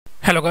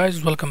Hello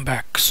guys, welcome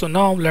back. So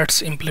now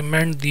let's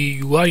implement the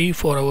UI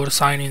for our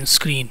sign-in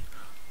screen.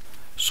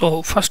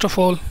 So first of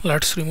all,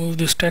 let's remove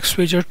this text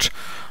widget.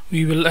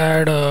 We will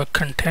add a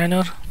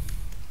container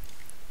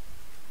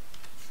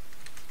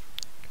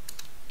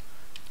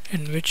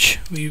in which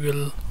we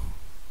will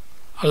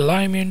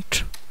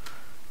alignment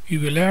we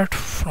will add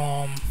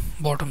from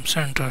bottom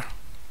center,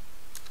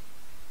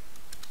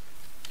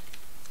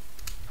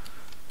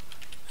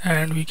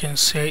 and we can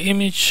say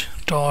image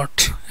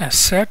dot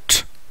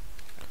asset,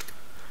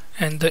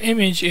 and the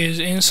image is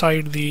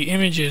inside the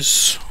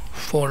images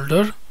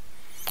folder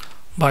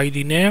by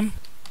the name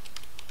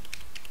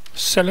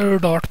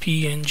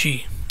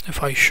seller.png.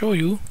 If I show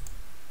you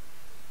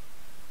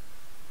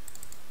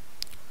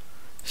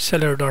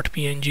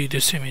seller.png,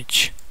 this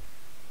image,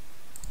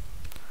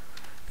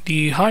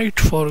 the height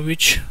for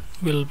which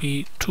will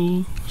be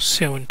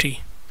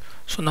 270.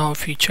 So now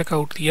if we check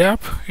out the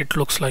app, it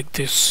looks like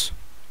this.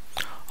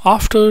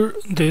 After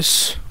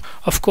this,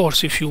 of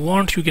course, if you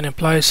want, you can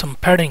apply some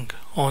padding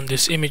on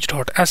this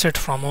image.asset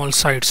from all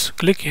sides.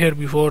 Click here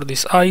before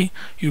this eye,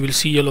 you will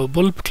see yellow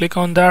bulb. Click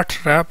on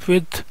that, wrap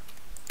with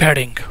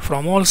padding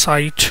from all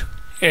sides.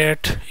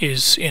 8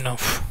 is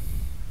enough.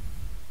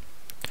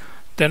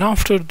 Then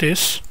after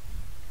this,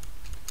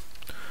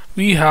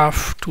 we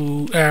have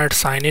to add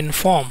sign-in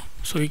form.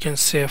 So we can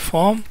say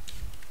form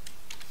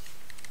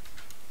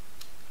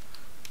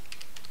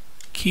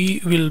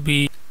key will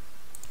be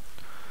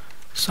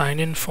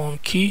sign-in form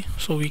key.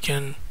 So we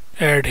can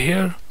add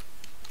here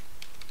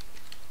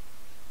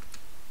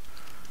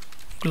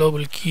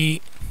global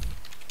key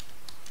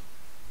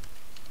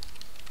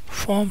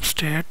form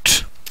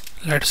state.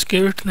 Let's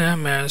give it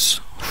name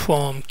as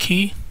form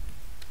key.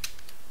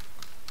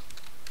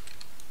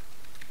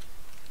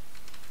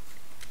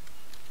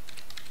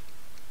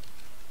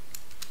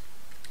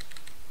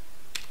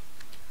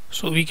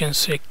 So we can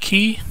say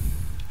key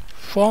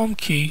form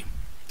key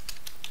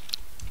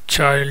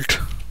child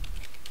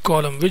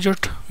column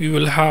widget. We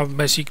will have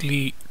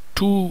basically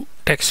two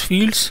text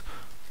fields,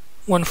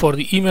 one for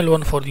the email,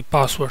 one for the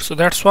password. So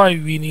that's why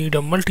we need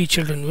a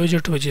multi-children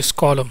widget, which is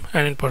column,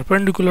 and in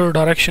perpendicular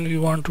direction we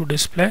want to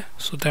display,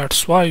 so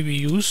that's why we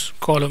use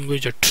column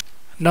widget.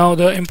 Now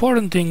the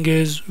important thing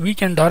is we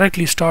can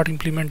directly start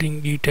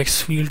implementing the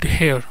text field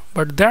here,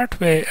 but that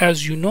way,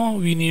 as you know,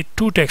 we need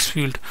two text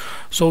field,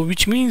 so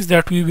which means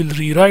that we will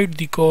rewrite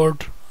the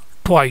code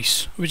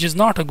twice, which is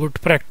not a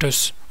good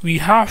practice. We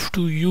have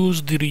to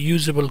use the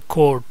reusable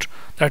code.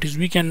 That is,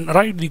 we can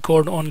write the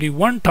code only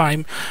one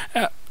time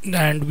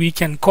and we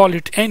can call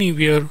it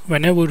anywhere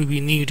whenever we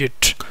need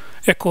it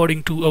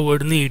according to our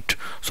need.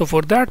 So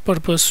for that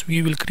purpose,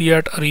 we will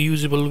create a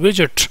reusable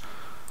widget.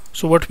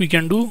 So what we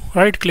can do,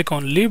 right click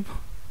on lib,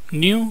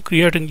 new,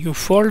 create a new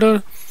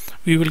folder.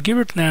 We will give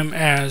it name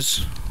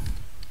as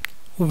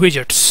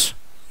widgets.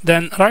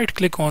 Then right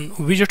click on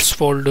widgets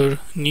folder,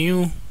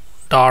 new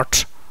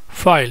dot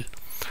file,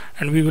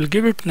 and we will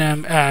give it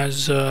name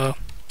as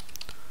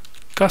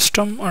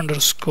custom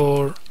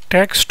underscore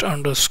text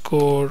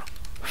underscore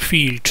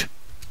field.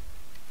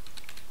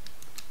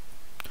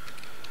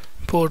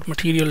 Import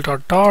material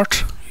dot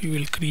dot. We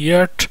will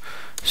create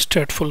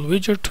stateful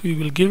widget. We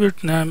will give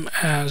it name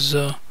as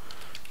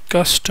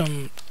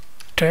custom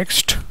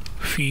text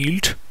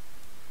field.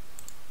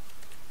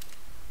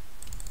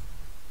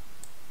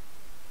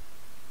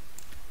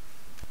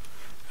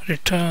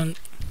 Return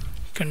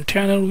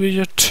container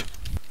widget.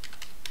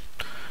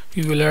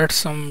 We will add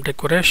some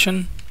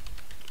decoration,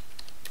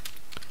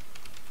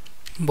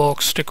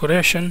 box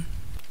decoration,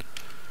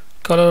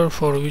 color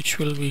for which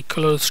will be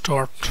colors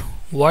dot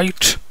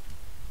white,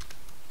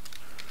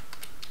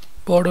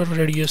 border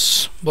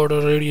radius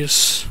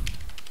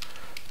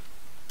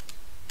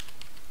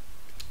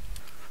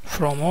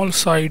from all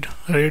side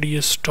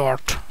radius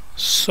dot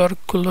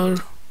circular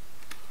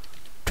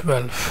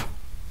 12.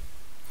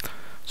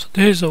 So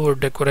this is our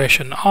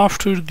decoration.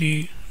 After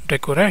the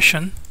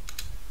decoration,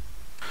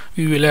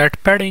 we will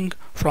add padding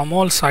from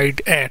all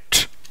side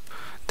 8.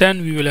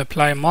 Then we will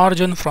apply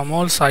margin from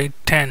all side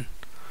 10.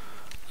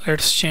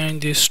 Let's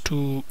change this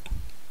to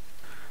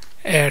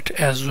 8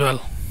 as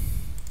well.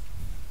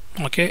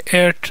 Okay,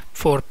 8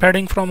 for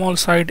padding from all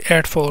side,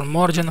 8 for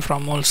margin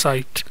from all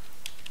side.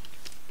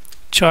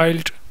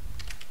 Child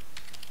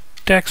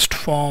text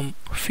form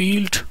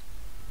field,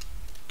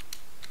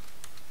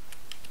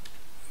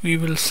 we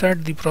will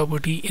set the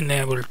property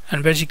enabled,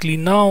 and basically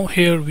now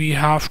here we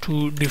have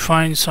to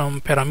define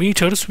some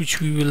parameters which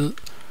we will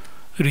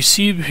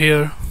receive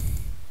here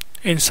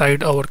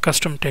inside our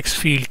custom text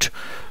field.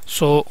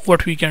 So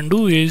what we can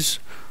do is,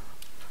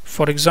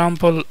 for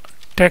example,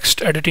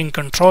 text editing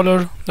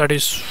controller, that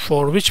is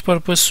for which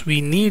purpose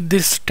we need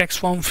this text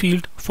form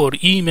field: for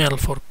email,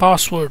 for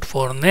password,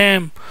 for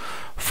name,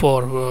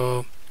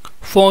 for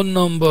phone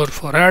number,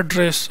 for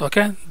address.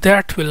 Okay,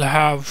 that will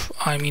have,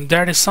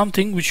 that is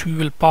something which we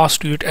will pass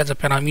to it as a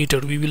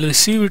parameter. We will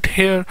receive it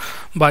here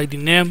by the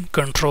name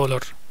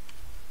controller,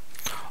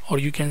 or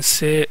you can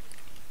say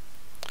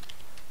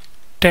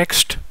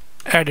text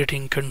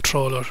editing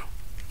controller.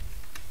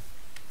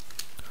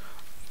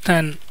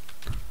 Then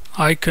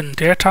icon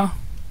data,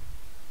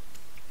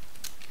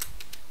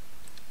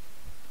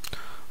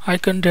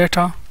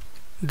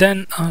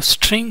 then a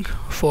string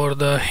for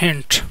the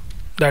hint,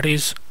 that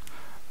is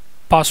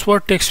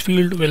password text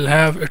field will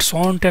have its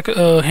own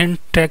hint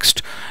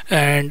text,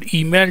 and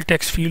email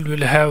text field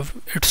will have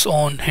its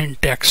own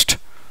hint text.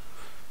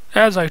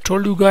 As I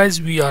told you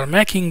guys, we are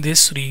making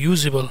this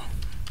reusable,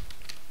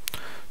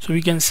 so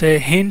we can say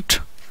hint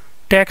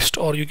text,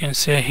 or you can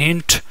say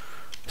hint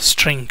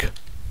string.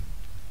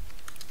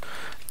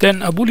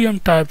 Then a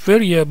boolean type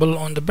variable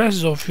on the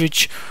basis of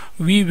which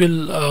we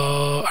will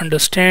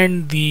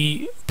understand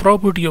the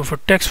property of a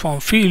text form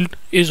field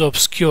is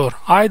obscure.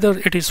 Either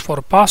it is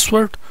for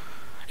password.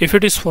 If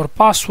it is for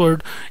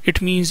password,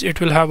 it means it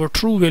will have a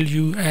true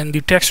value and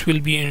the text will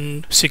be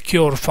in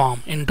secure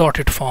form, in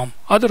dotted form.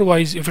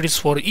 Otherwise, if it is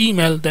for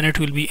email, then it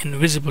will be in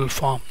visible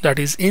form, that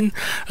is in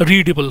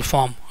readable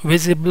form.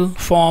 Visible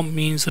form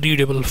means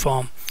readable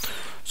form.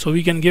 So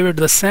we can give it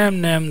the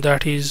same name,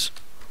 that is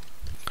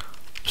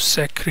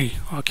secre,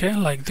 okay,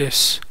 like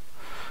this,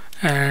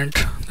 and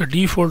the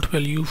default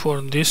value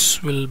for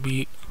this will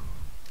be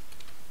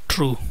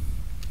true.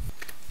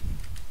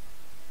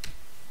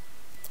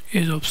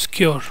 Is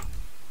obscure.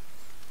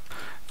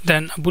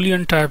 Then a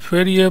boolean type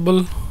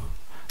variable,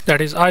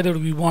 that is either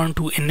we want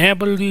to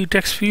enable the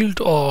text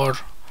field or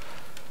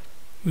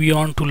we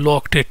want to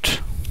lock it.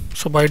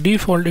 So by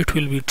default it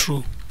will be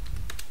true.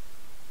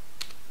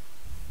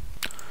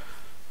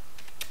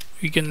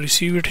 We can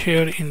receive it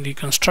here in the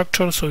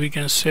constructor, so we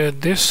can say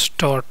this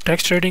dot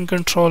text rating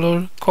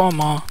controller,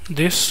 comma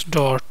this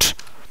dot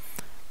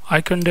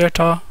icon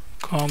data,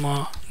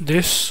 comma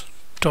this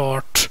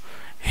dot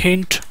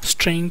hint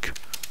string,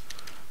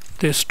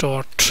 this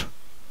dot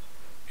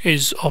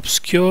is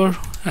obscure,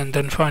 and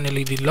then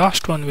finally the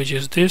last one, which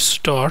is this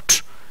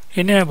dot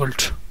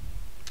enabled.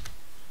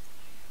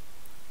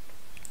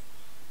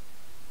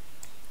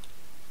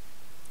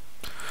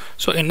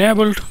 So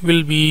enabled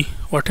will be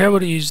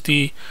whatever is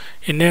the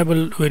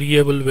enable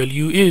variable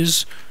value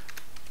is,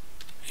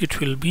 it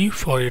will be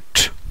for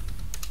it.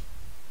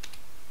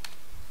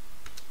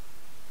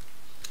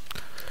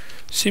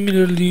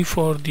 Similarly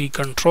for the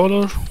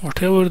controller,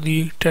 whatever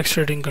the text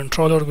rating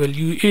controller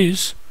value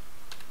is,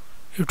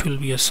 it will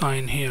be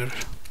assigned here.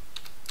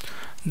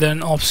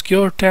 Then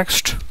obscure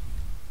text,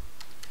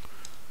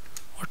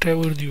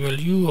 whatever the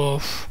value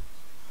of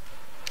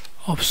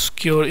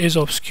obscure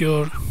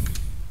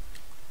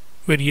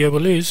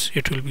variable is,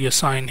 it will be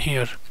assigned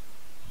here.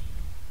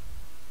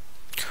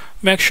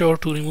 Make sure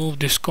to remove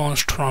this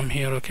const from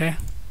here, okay,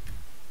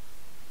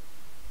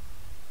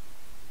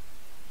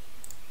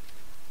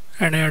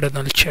 and add a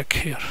null check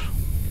here.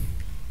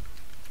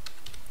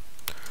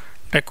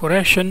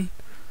 Decoration,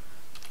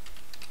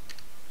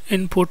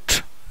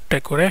 input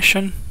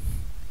decoration,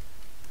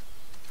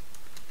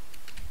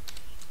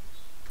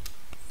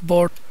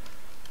 border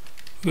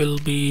will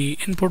be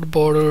input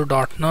border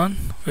dot none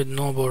with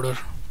no border.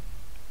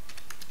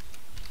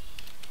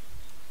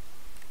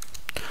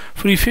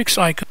 Prefix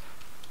icon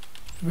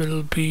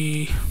will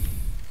be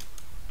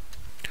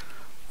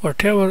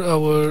whatever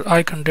our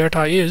icon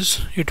data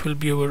is, it will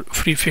be our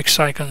prefix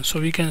icon. So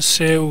we can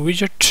say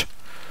widget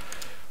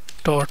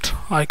dot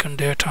icon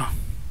data,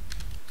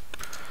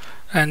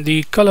 and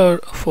the color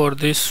for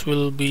this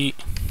will be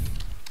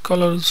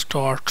colors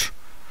dot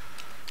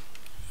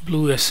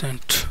blue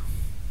accent.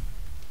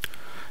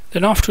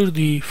 Then after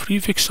the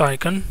prefix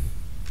icon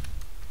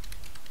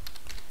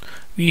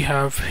we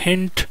have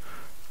hint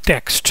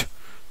text.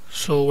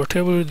 So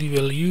whatever the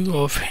value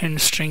of hint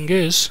string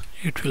is,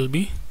 it will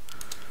be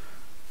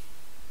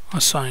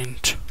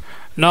assigned.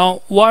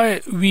 Now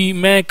why we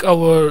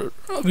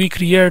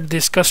create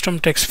this custom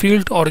text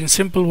field, or in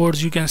simple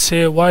words you can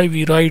say why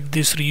we write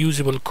this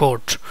reusable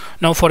code.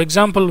 Now for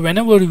example,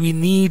 whenever we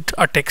need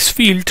a text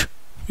field,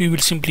 we will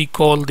simply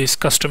call this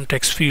custom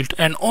text field,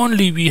 and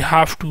only we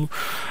have to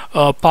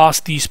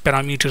pass these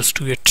parameters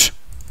to it,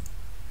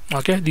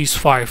 okay, these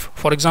 5.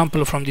 For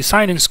example, from the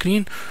sign in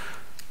screen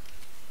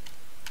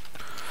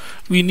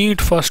we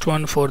need first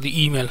one for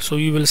the email, so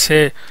we will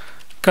say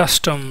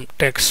custom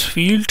text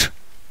field.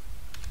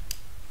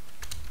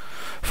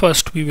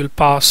 First we will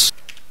pass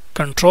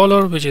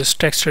controller, which is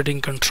text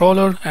rating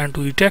controller, and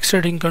to the text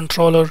rating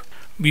controller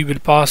we will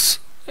pass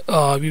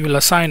we will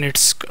assign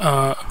its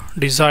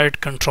desired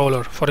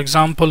controller. For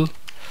example,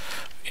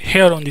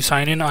 here on the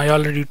sign in I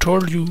already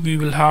told you we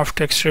will have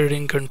text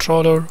rating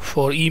controller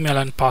for email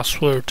and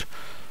password.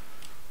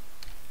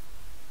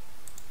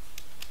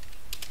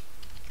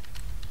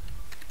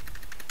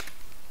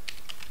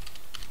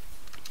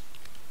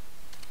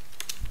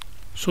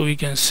 So we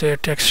can say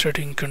text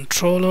rating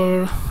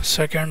controller,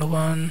 second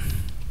one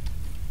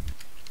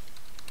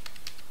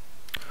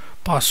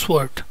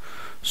password.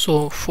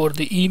 So for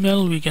the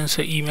email we can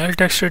say email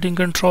text rating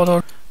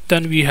controller.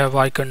 Then we have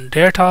icon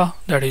data,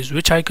 that is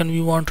which icon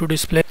we want to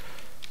display.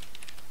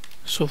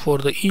 So for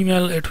the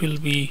email it will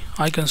be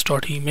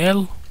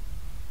icons.email.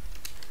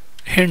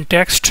 Hint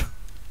text,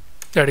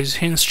 that is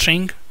hint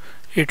string,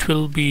 it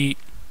will be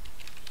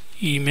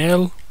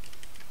email.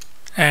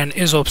 and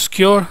is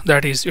obscure,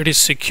 that is it is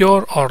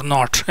secure or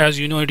not. As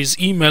you know, it is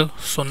email,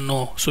 so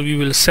no, so we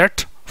will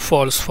set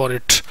false for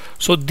it.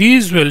 So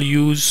these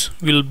values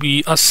will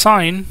be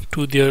assigned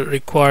to their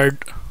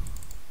required,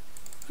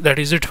 that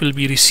is it will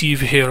be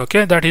received here.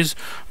 Okay, that is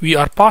we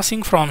are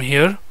passing from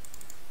here.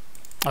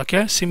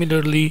 Okay,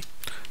 similarly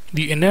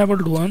the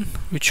enabled one,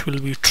 which will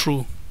be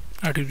true,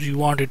 that is we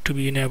want it to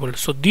be enabled.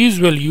 So these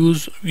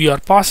values we are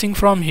passing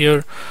from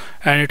here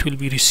and it will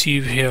be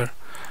received here,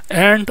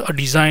 and a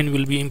design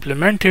will be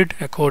implemented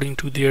according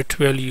to their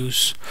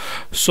values.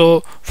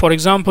 So for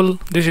example,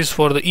 this is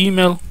for the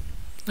email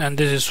and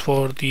this is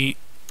for the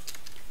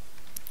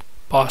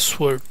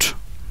password.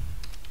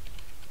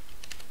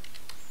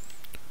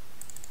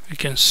 We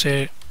can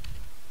say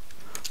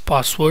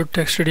password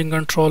text reading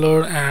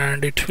controller,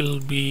 and it will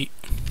be,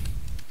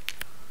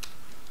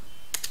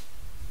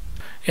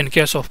 in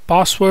case of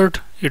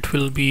password, it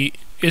will be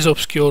is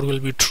obscure will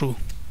be true.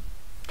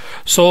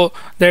 So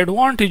the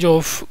advantage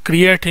of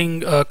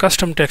creating a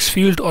custom text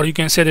field, or you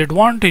can say the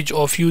advantage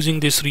of using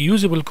this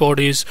reusable code,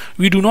 is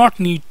we do not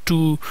need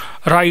to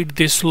write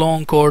this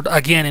long code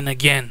again and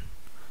again.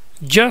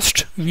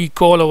 Just we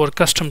call our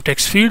custom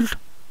text field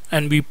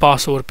and we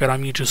pass our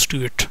parameters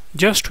to it.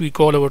 Just we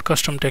call our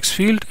custom text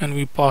field and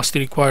we pass the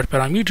required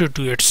parameter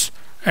to it.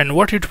 And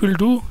what it will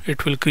do,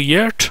 it will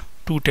create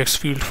two text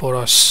field for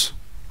us.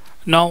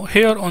 Now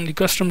here on the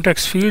custom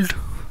text field,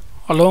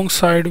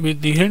 alongside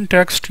with the hint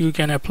text, you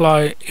can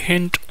apply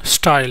hint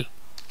style.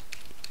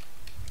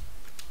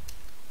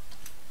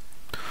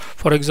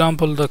 For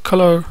example, the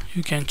color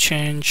you can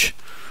change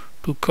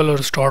to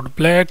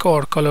colors.black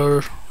or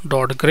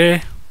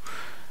color.gray.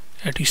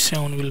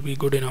 87 will be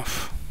good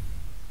enough,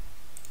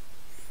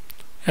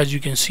 as you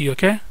can see.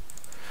 Okay,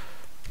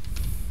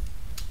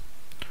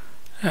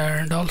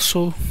 and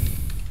also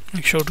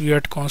make sure to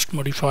add const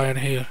modifier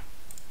here.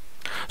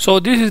 So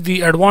this is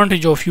the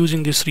advantage of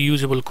using this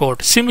reusable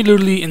code.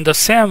 Similarly, in the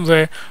same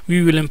way,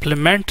 we will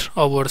implement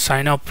our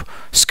sign up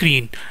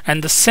screen,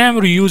 and the same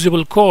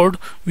reusable code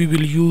we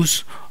will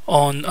use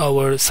on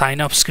our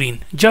sign up screen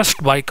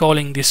just by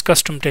calling this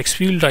custom text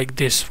field like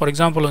this. For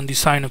example, on the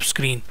sign up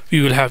screen, we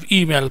will have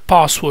email,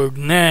 password,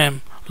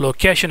 name,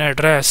 location,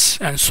 address,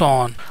 and so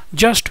on.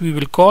 Just we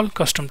will call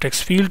custom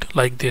text field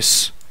like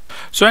this.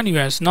 So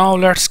anyways, now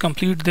let's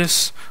complete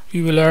this.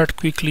 We will add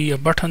quickly a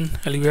button,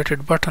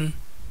 elevated button.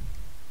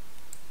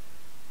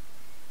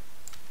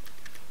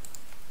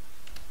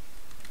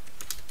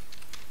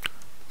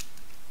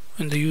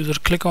 When the user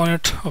click on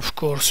it, of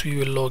course we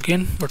will log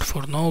in, but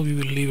for now we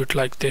will leave it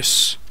like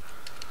this.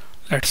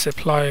 Let's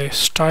apply a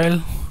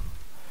style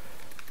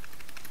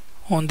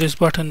on this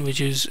button,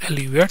 which is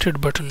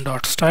elevated button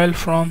dot style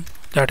from,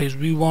 that is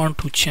we want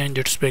to change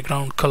its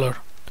background color.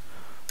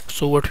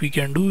 So what we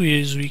can do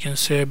is we can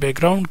say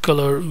background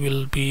color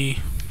will be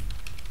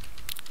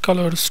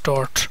colors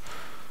dot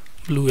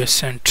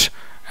fluorescent,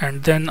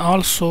 and then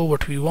also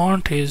what we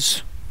want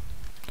is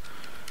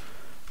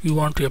we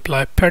want to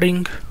apply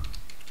padding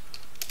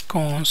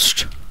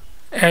const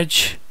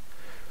edge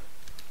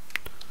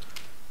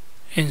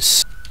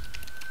ins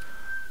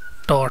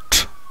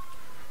dot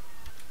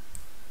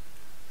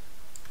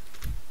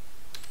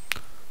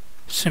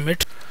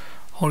symmetry.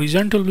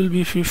 Horizontal will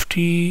be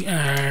 50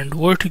 and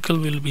vertical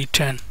will be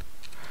 10,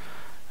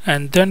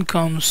 and then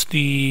comes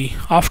the,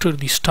 after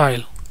the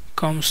style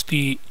comes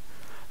the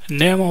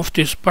name of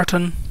this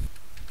button.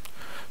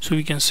 So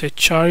we can say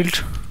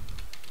child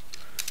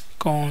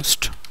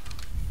const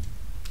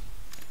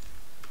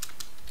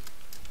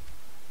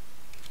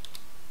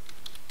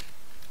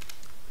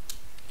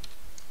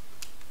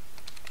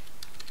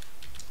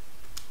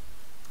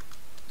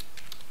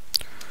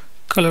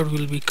color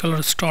will be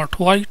colors dot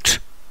white,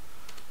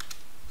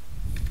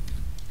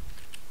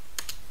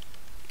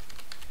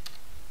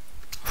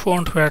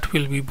 font weight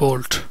will be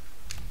bold.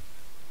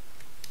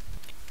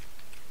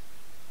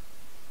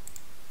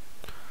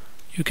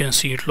 You can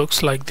see it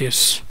looks like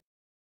this.